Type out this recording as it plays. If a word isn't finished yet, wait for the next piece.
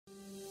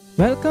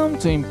Welcome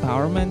to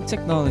Empowerment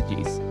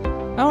Technologies.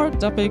 Our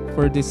topic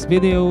for this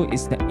video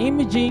is the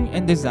imaging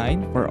and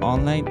design for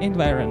online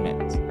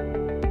environments.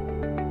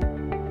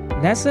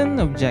 Lesson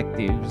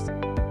objectives: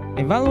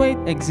 evaluate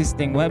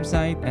existing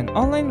website and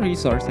online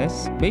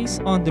resources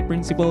based on the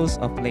principles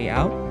of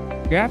layout,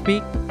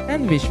 graphic,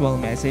 and visual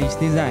message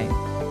design.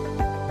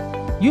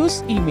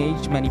 Use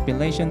image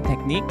manipulation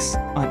techniques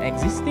on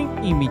existing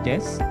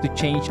images to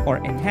change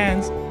or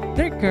enhance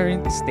their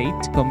current state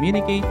to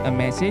communicate a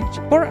message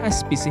for a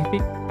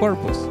specific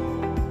purpose.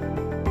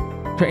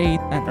 Create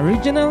an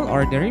original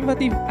or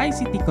derivative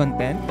ICT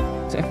content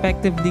to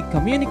effectively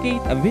communicate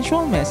a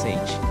visual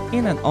message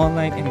in an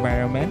online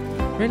environment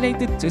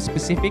related to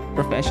specific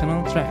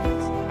professional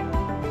tracks.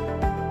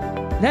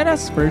 Let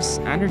us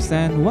first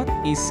understand what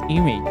is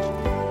image.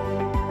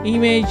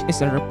 Image is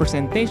a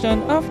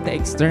representation of the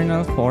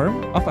external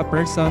form of a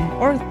person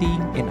or thing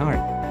in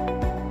art.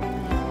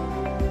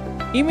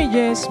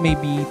 Images may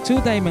be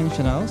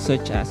two-dimensional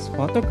such as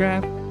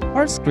photograph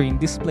or screen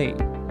display,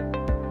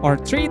 or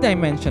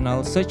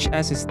three-dimensional such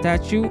as a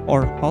statue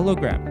or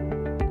hologram.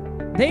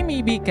 They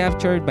may be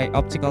captured by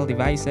optical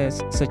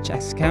devices such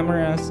as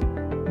cameras,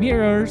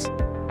 mirrors,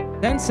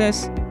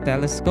 lenses,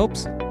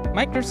 telescopes,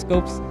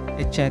 microscopes,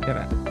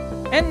 etc.,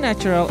 and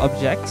natural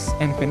objects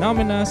and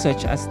phenomena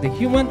such as the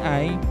human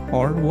eye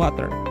or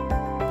water.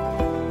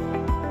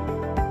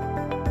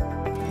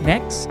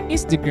 Next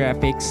is the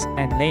graphics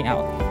and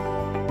layout.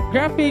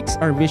 Graphics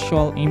are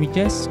visual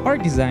images or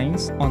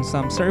designs on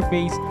some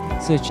surface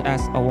such as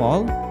a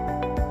wall,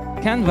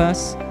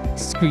 canvas,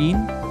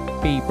 screen,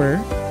 paper,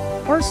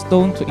 or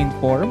stone to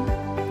inform,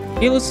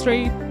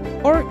 illustrate,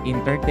 or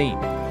entertain.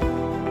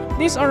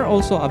 These are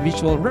also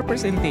visual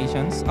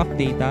representations of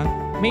data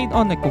made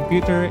on a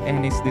computer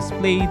and is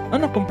displayed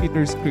on a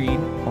computer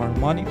screen or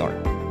monitor.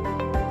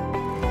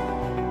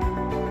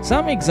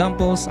 Some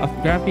examples of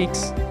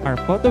graphics are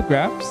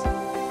photographs,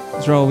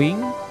 drawing,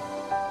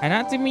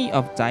 anatomy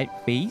of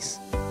typeface,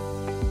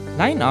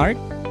 line art,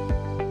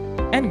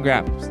 and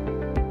graphs.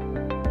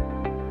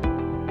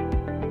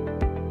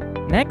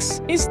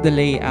 Next is the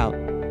layout.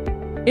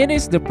 It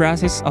is the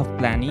process of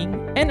planning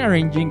and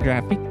arranging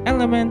graphic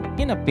element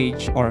in a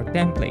page or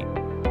template.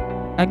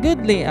 A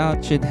good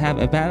layout should have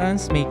a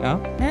balanced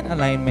makeup and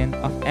alignment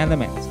of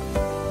elements.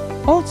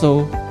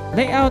 Also,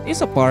 layout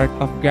is a part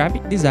of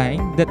graphic design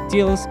that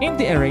deals in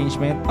the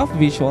arrangement of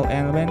visual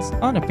elements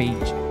on a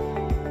page.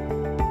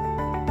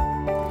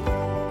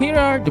 Here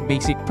are the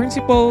basic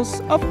principles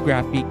of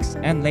graphics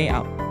and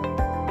layout.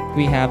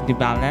 We have the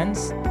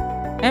balance,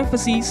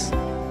 emphasis,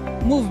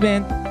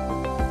 movement,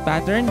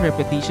 pattern,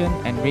 repetition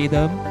and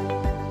rhythm,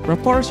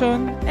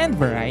 proportion, and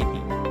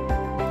variety.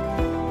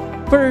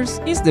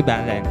 First is the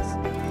balance.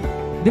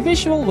 The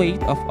visual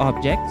weight of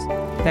objects,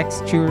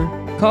 texture,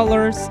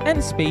 colors, and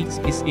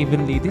space is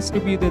evenly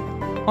distributed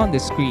on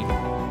the screen.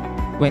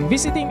 When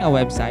visiting a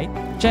website,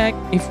 check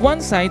if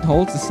one side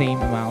holds the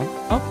same amount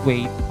of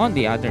weight on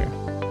the other.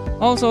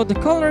 Also, the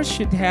colors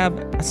should have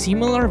a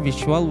similar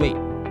visual weight.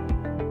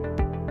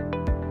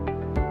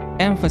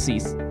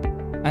 Emphasis: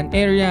 an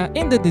area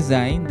in the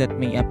design that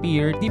may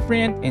appear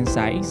different in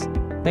size,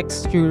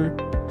 texture,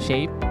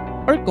 shape,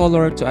 or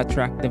color to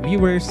attract the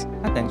viewer's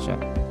attention.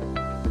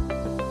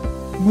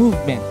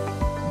 Movement: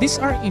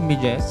 these are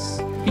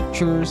images,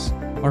 pictures,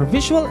 or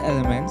visual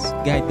elements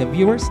guide the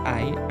viewer's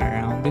eye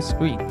around the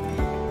screen.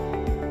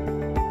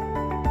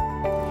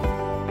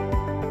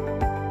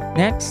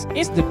 Next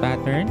is the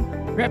pattern,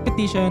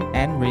 repetition,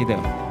 and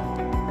rhythm.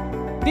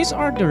 These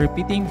are the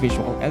repeating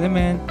visual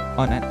element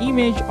on an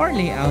image or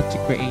layout to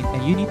create a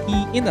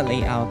unity in the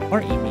layout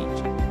or image.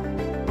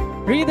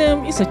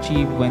 Rhythm is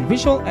achieved when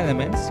visual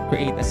elements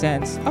create a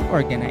sense of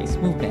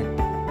organized movement.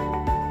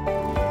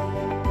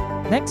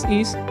 Next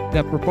is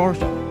the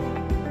proportion.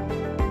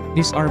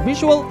 These are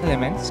visual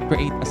elements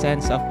create a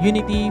sense of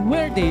unity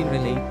where they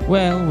relate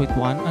well with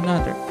one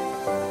another.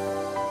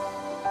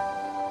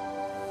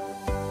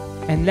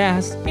 And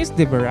last is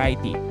the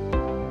variety.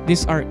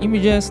 These are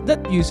images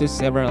that uses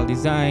several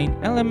design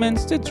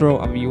elements to draw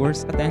a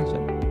viewer's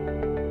attention.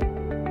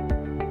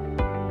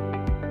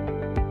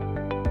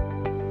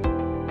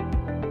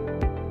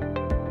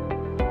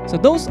 So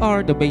those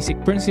are the basic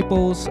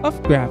principles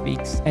of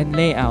graphics and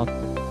layout.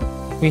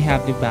 We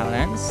have the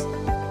balance,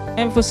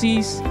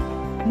 emphasis,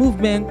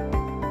 movement,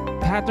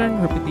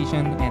 pattern,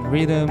 repetition, and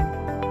rhythm,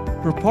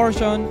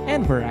 proportion,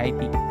 and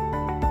variety.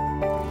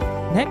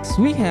 Next,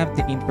 we have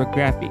the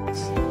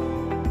infographics.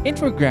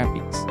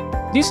 Infographics.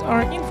 These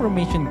are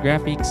information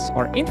graphics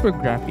or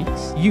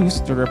infographics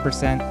used to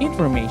represent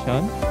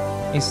information,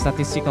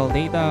 statistical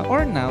data,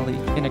 or knowledge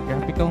in a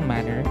graphical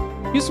manner,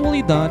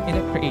 usually done in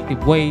a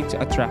creative way to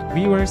attract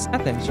viewers'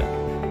 attention.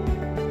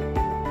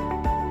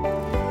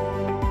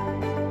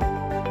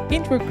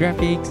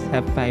 Infographics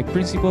have 5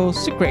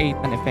 principles to create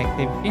an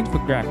effective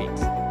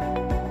infographics.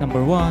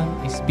 Number 1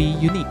 is be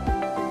unique.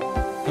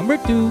 Number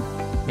 2,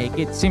 make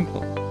it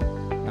simple.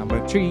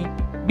 Number 3,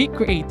 be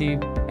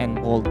creative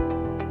and bold.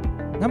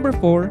 Number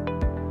 4,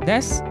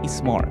 less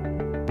is more.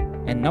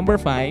 And number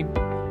 5,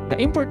 the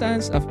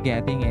importance of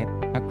getting it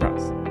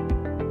across.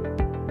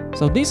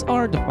 So these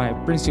are the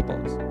 5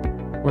 principles,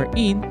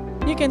 wherein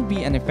you can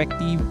be an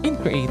effective in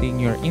creating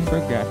your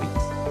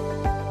infographics.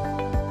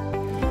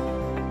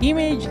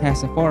 Image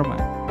has a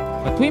format,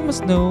 but we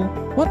must know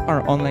what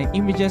are online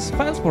images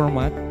file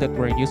format that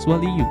were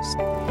usually used.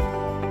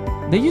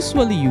 The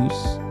usually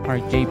used are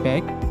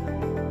JPEG,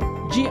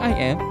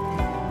 GIF,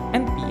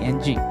 and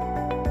PNG.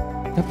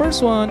 The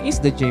first one is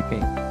the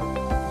JPEG.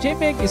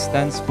 JPEG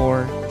stands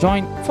for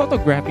Joint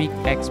Photographic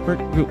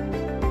Expert Group.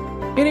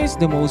 It is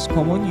the most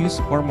common used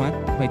format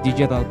by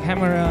digital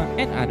camera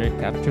and other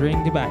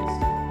capturing device.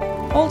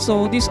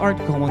 Also, these are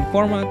the common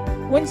format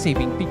when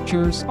saving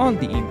pictures on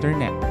the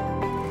internet.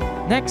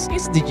 Next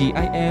is the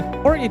GIF,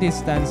 or it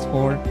stands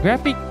for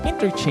Graphic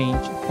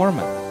Interchange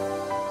Format.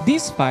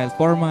 This file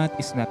format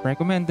is not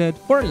recommended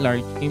for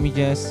large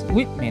images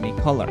with many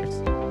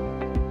colors.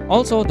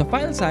 Also, the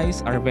file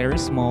size are very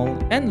small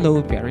and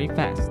load very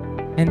fast.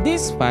 And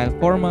this file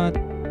format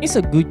is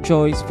a good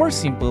choice for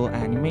simple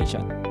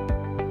animation.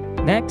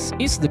 Next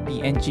is the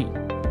PNG.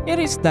 It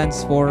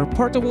stands for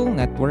Portable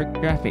Network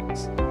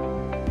Graphics.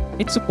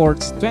 It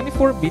supports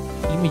 24-bit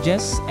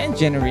images and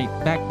generate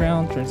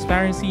background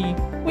transparency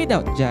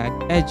without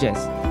jagged edges.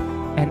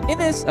 And it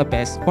is a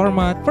best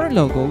format for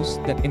logos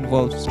that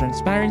involves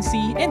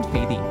transparency and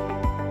fading.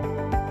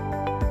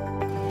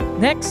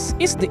 Next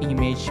is the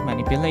image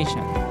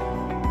manipulation.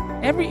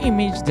 Every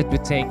image that we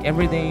take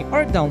every day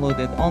or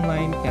downloaded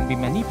online can be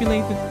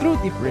manipulated through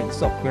different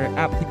software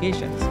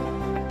applications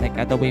like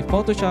Adobe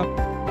Photoshop,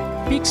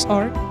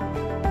 PixArt,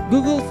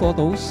 Google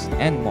Photos,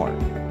 and more.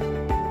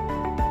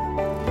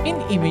 In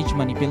image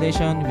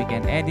manipulation, we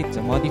can edit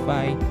to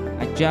modify,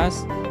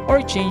 adjust,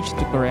 or change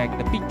to correct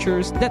the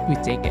pictures that we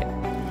take it.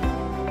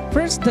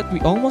 First that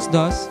we almost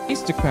does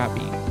is the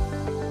cropping,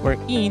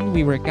 wherein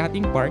we were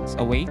cutting parts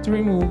away to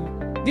remove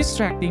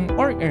distracting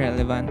or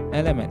irrelevant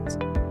elements.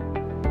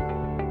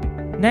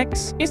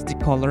 Next is the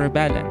color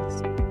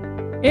balance.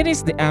 It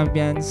is the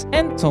ambience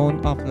and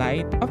tone of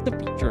light of the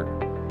picture.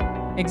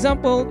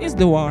 Example is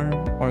the warm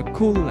or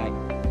cool light.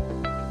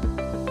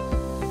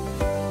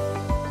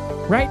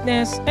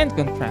 Brightness and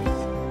contrast.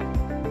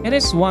 It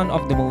is one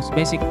of the most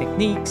basic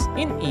techniques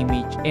in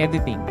image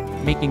editing,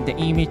 making the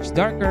image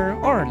darker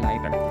or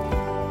lighter.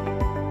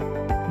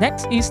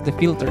 Next is the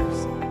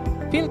filters.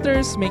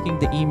 Filters making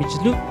the image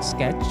look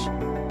sketch,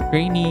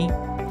 grainy,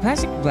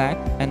 classic black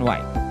and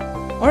white,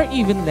 or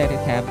even let it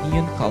have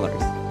neon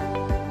colors.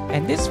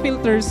 And these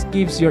filters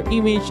gives your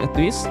image a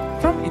twist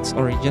from its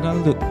original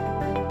look.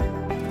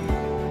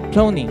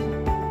 Cloning.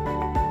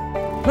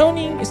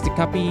 Cloning is the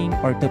copying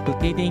or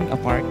duplicating a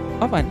part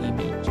of an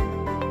image.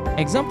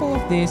 Example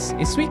of this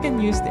is we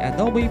can use the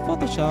Adobe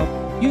Photoshop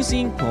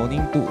using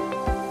cloning tool.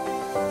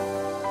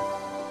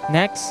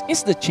 Next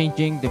is the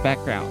changing the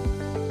background.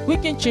 We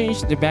can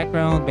change the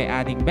background by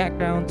adding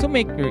background to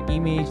make your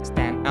image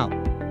stand out.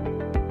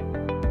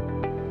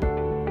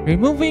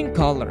 Removing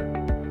color.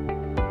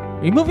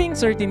 Removing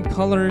certain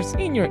colors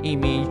in your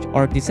image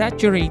or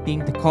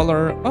desaturating the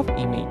color of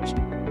image.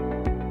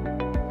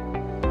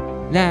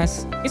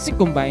 Last is the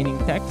combining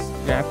text,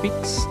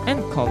 graphics, and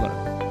color.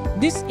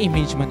 This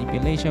image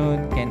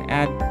manipulation can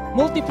add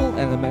multiple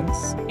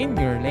elements in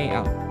your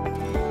layout.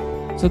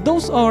 So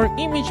those are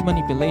image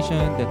manipulation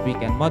that we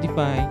can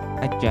modify,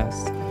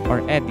 adjust,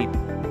 or edit.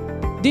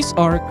 These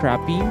are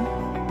cropping,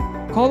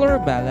 color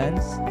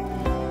balance,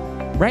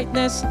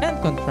 brightness and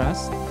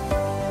contrast,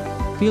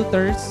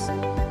 filters,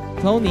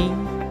 cloning,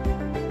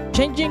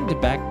 changing the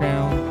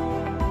background,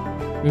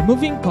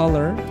 removing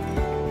color,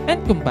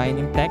 and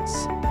combining text,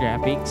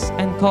 graphics,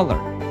 and color.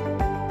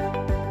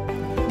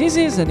 This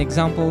is an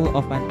example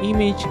of an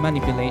image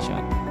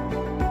manipulation.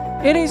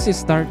 It is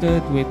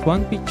started with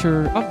one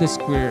picture of the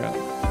squirrel,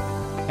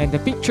 and the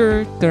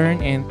picture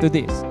turned into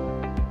this.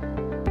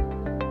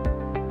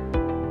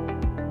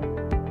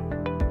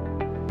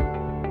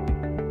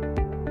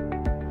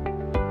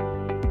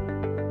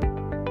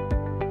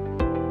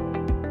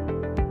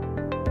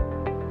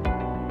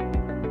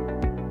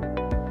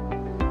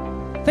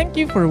 Thank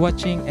you for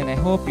watching, and I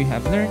hope you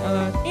have learned a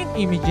lot in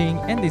imaging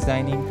and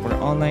designing for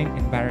online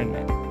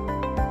environment.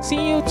 See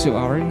you to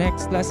our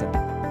next lesson.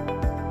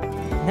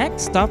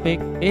 Next topic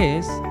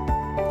is